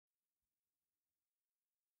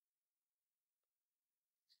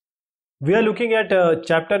We are looking at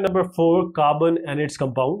chapter number 4, carbon and its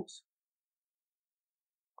compounds.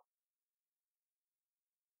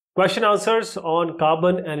 Question answers on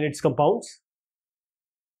carbon and its compounds.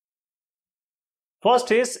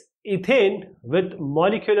 First is ethane with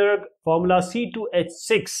molecular formula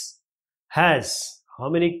C2H6 has how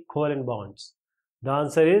many covalent bonds? The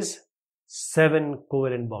answer is 7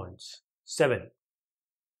 covalent bonds. 7.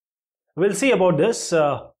 We'll see about this,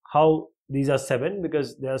 how these are 7,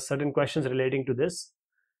 because there are certain questions relating to this.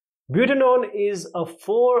 Butanone is a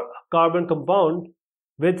 4-carbon compound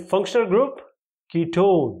with functional group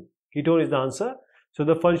ketone. Ketone is the answer. So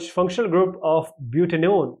the functional group of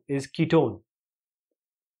butanone is ketone.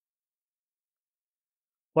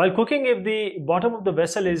 While cooking, if the bottom of the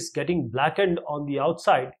vessel is getting blackened on the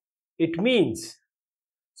outside, it means,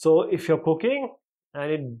 so if you're cooking and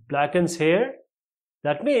it blackens here,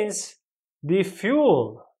 that means the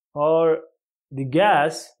fuel or the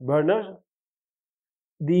gas burner,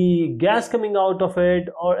 the gas coming out of it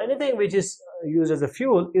or anything which is used as a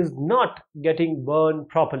fuel is not getting burned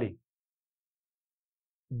properly.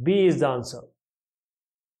 B is the answer.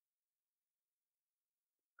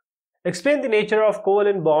 Explain the nature of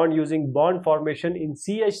covalent bond using bond formation in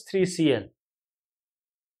CH3Cl.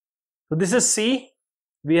 So this is C,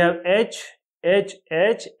 we have H, H,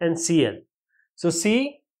 H and Cl. So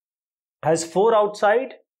C has 4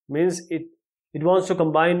 outside, means it wants to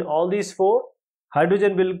combine all these 4.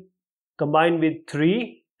 Hydrogen will combine with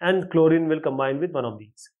 3 and chlorine will combine with 1 of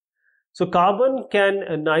these. So carbon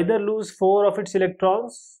can neither lose 4 of its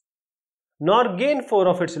electrons nor gain 4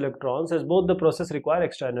 of its electrons, as both the process require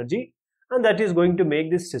extra energy, and that is going to make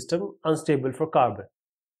this system unstable for carbon.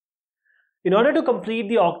 In order to complete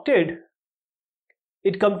the octet,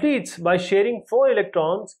 it completes by sharing 4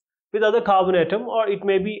 electrons with other carbon atom, or it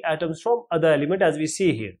may be atoms from other element, as we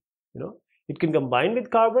see here. It can combine with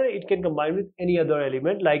carbon, it can combine with any other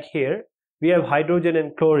element, like here we have hydrogen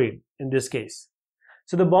and chlorine in this case.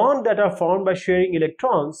 So the bonds that are formed by sharing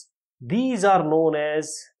electrons, these are known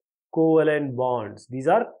as covalent bonds. These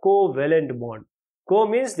are covalent bonds. Co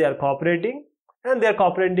means they are cooperating, and they are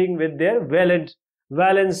cooperating with their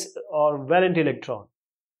valence or valent electron.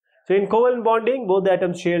 So in covalent bonding, both the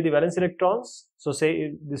atoms share the valence electrons. So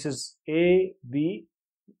say this is A, B,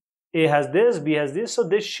 A has this, B has this, so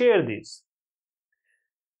they share these.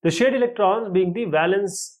 The shared electrons being the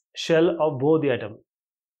valence shell of both the atom.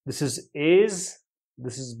 This is A's,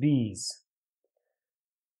 this is B's.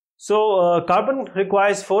 So carbon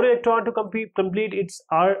requires 4 electrons to complete its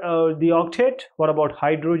the octet. What about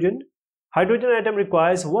hydrogen? Hydrogen atom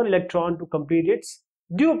requires 1 electron to complete its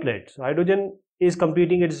duplet. So hydrogen is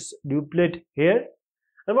completing its duplet here.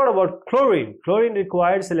 And what about chlorine? Chlorine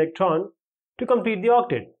requires electron to complete the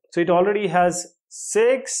octet. So it already has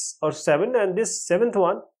 6 or 7, and this 7th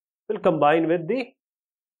one will combine with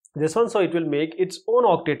this one, so it will make its own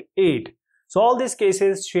octet 8. So all these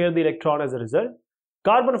cases share the electron as a result.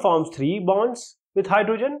 Carbon forms 3 bonds with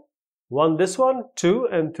hydrogen, 1 this one, 2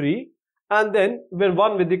 and 3, and then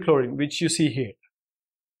 1 with the chlorine, which you see here.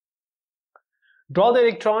 Draw the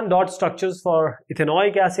electron dot structures for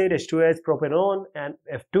ethanoic acid, H2H, propanone and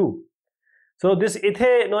F2. So this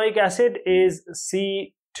ethanoic acid is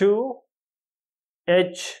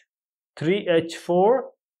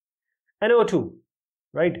C2H3H4 and O2,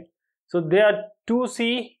 right? So there are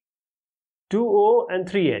 2C, 2O and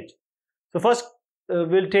 3H. So first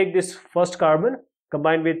we'll take this first carbon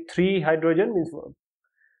combined with 3 hydrogen, means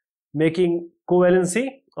making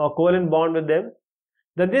covalency or covalent bond with them.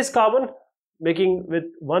 Then this carbon making with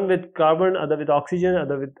one with carbon, other with oxygen,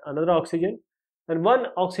 other with another oxygen, and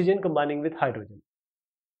 1 oxygen combining with hydrogen.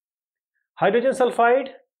 Hydrogen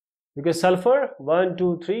sulfide, because sulfur 1,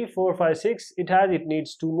 2, 3, 4, 5, 6 it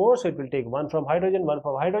needs 2 more, so it will take 1 from hydrogen, 1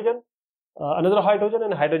 from hydrogen, another hydrogen,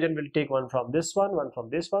 and hydrogen will take 1 from this one, 1 from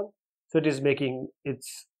this one. So it is making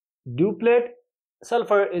its duplet.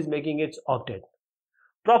 Sulfur is making its octet.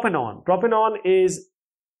 Propanone. Propanone is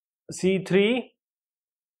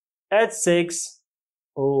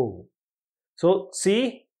C3H6O. So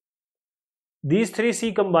C, these 3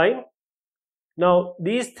 C combine. Now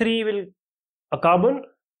these 3 will a carbon,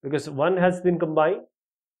 because 1 has been combined.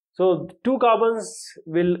 So 2 carbons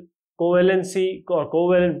will covalency or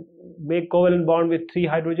make covalent bond with 3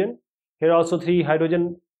 hydrogen. Here also 3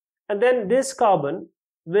 hydrogen. And then this carbon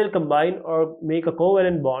will combine or make a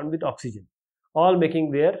covalent bond with oxygen, all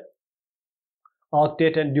making their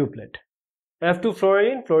octet and duplet. F2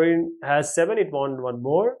 fluorine. Fluorine has 7, it wants 1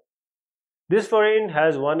 more. This fluorine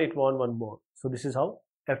has 1, it wants 1 more. So this is how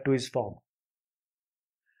F2 is formed.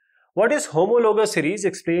 What is homologous series?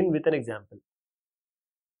 Explain with an example.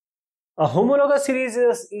 A homologous series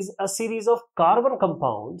is a series of carbon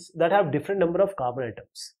compounds that have different number of carbon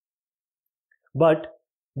atoms, but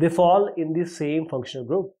they fall in the same functional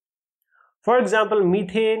group. For example,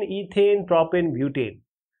 methane, ethane, propane, butane.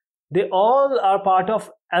 They all are part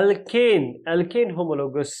of alkane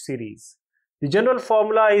homologous series. The general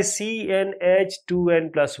formula is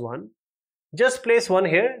CnH2n plus 1. Just place 1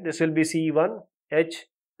 here. This will be C1, H.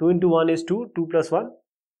 2 into 1 is 2. 2 plus 1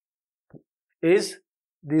 is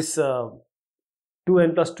this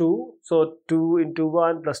 2n plus 2. So 2 into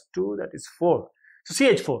 1 plus 2, that is 4. So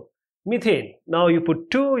CH4, methane. Now you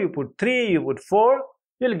put 2, you put 3, you put 4.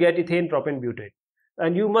 You will get ethane, propane, butane.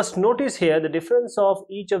 And you must notice here the difference of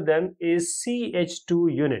each of them is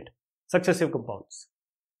CH2 unit, successive compounds.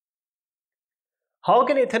 How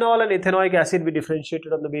can ethanol and ethanoic acid be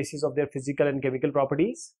differentiated on the basis of their physical and chemical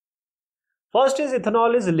properties? First is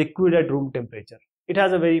ethanol is liquid at room temperature. It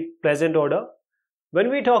has a very pleasant odor. When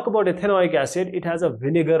we talk about ethanoic acid, it has a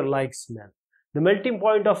vinegar-like smell. The melting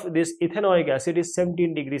point of this ethanoic acid is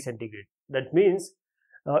 17 degrees centigrade. That means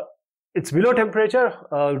it's below temperature,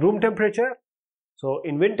 room temperature. So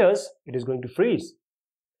in winters, it is going to freeze.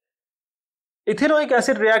 Ethanoic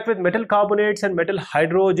acid react with metal carbonates and metal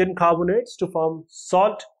hydrogen carbonates to form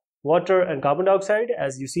salt, water and carbon dioxide.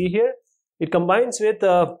 As you see here, it combines with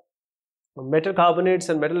metal carbonates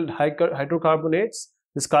and metal hydrocarbonates.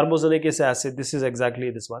 This carboxylic acid, this is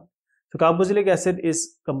exactly this one. So carboxylic acid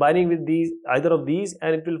is combining with either of these,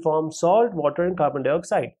 and it will form salt, water and carbon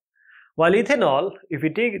dioxide. While ethanol, if we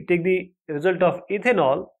take the result of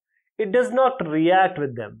ethanol, it does not react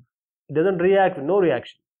with them. It doesn't react, no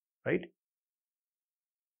reaction, right?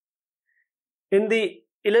 In the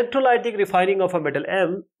electrolytic refining of a metal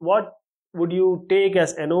M, what would you take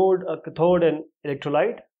as anode, a cathode and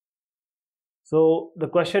electrolyte? So the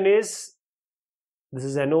question is, this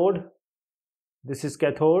is anode, this is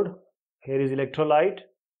cathode, here is electrolyte,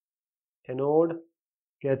 anode,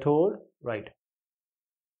 cathode, right?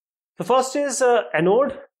 So first is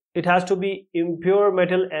anode, it has to be impure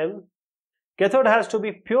metal M, cathode has to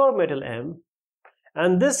be pure metal M,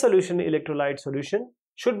 and this solution, electrolyte solution,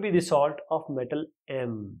 should be the salt of metal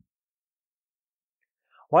M.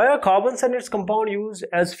 Why are carbons and its compound used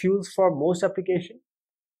as fuels for most applications?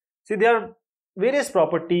 See, there are various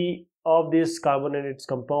properties of this carbon and its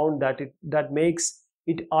compound that makes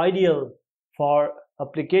it ideal for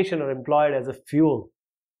application or employed as a fuel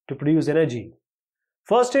to produce energy.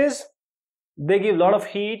 First is they give a lot of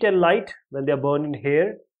heat and light when they are burned in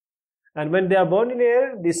air, and when they are burned in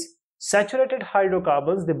air, these saturated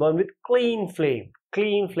hydrocarbons, they burn with clean flame,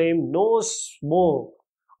 no smoke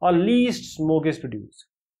or least smoke is produced,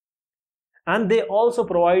 and they also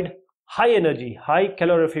provide high energy, high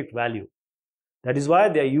calorific value. That is why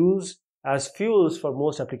they are used as fuels for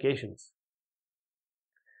most applications.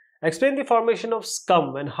 Explain the formation of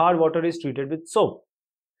scum when hard water is treated with soap.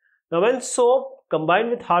 Now when soap combined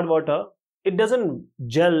with hard water, it doesn't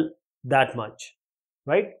gel that much,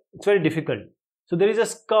 right? It's very difficult. So there is a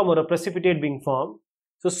scum or a precipitate being formed.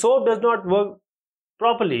 So soap does not work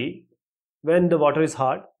properly when the water is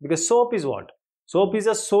hard, because soap is what? Soap is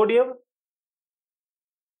a sodium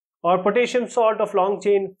or potassium salt of long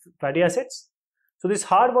chain fatty acids. So this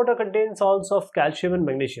hard water contains salts of calcium and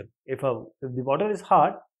magnesium. If the water is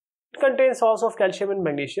hard, it contains salts of calcium and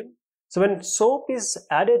magnesium. So when soap is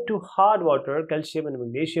added to hard water, calcium and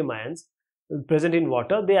magnesium ions present in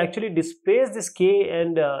water, they actually displace this K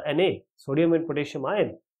and Na, sodium and potassium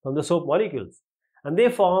ion, from the soap molecules, and they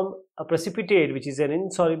form a precipitate, which is an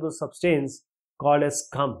insoluble substance called as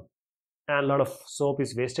scum, and a lot of soap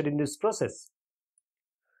is wasted in this process.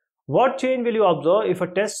 What change will you observe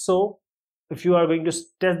if you are going to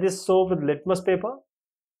test this soap with litmus paper?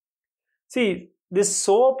 See, this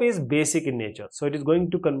soap is basic in nature, so it is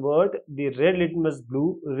going to convert the red litmus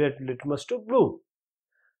to blue.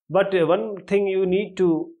 But one thing you need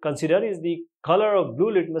to consider is the color of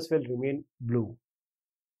blue litmus will remain blue.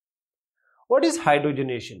 What is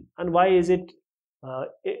hydrogenation and why is it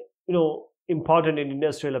important in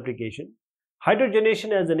industrial application?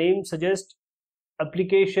 Hydrogenation, as the name suggests,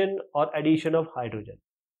 application or addition of hydrogen.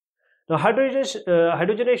 Now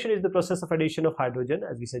hydrogenation is the process of addition of hydrogen,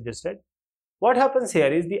 as we suggested. What happens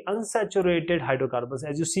here is the unsaturated hydrocarbons,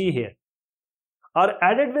 as you see here, are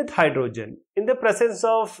added with hydrogen in the presence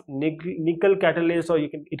of nickel catalyst, or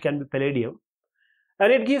it can be palladium,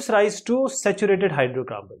 and it gives rise to saturated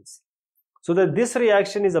hydrocarbons. So that this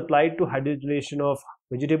reaction is applied to hydrogenation of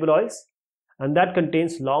vegetable oils, and that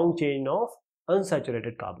contains long chain of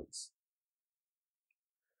unsaturated carbons.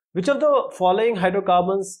 Which of the following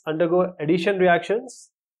hydrocarbons undergo addition reactions?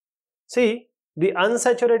 See, the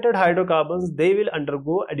unsaturated hydrocarbons, they will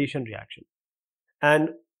undergo addition reaction. And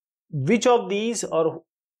which of these, or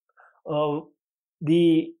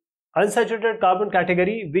the unsaturated carbon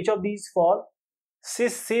category, which of these fall?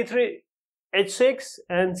 C3H6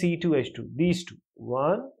 and C2H2, these two,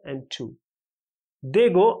 1 and 2,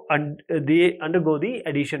 they undergo the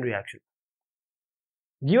addition reaction.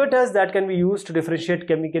 Give a test that can be used to differentiate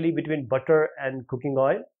chemically between butter and cooking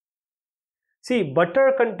oil. See,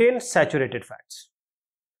 butter contains saturated fats,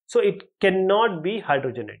 so it cannot be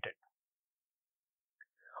hydrogenated.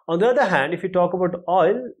 On the other hand, if you talk about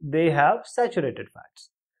oil, they have saturated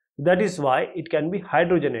fats. That is why it can be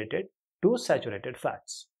hydrogenated to saturated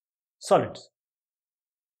fats, solids.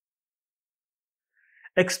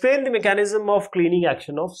 Explain the mechanism of cleaning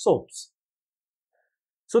action of soaps.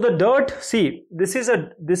 So the dirt, see, this is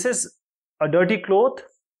a dirty cloth,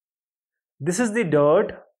 this is the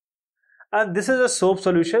dirt, and this is a soap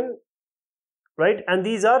solution, right? And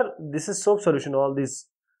this is soap solution, all this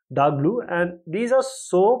dark blue, and these are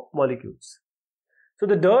soap molecules. So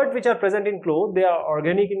the dirt which are present in cloth, they are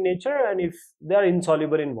organic in nature, and if they are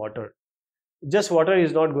insoluble in water, just water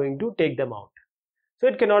is not going to take them out. So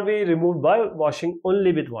it cannot be removed by washing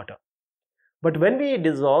only with water. But when we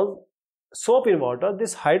dissolve soap in water,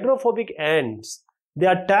 these hydrophobic ends, they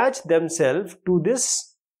attach themselves to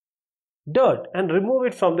this dirt and remove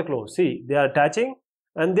it from the cloth. See, they are attaching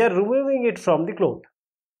and they are removing it from the cloth.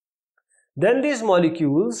 Then these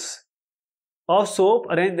molecules of soap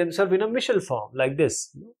arrange themselves in a mishal form like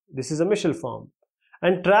this. This is a mishal form,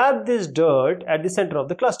 and trap this dirt at the center of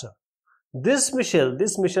the cluster. This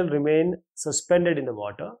mishal remain suspended in the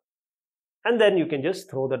water, and then you can just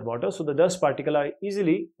throw that water, so the dust particles are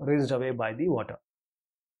easily rinsed away by the water.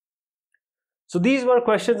 So these were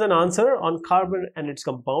questions and answer on carbon and its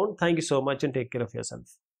compound. Thank you so much and take care of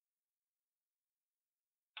yourself.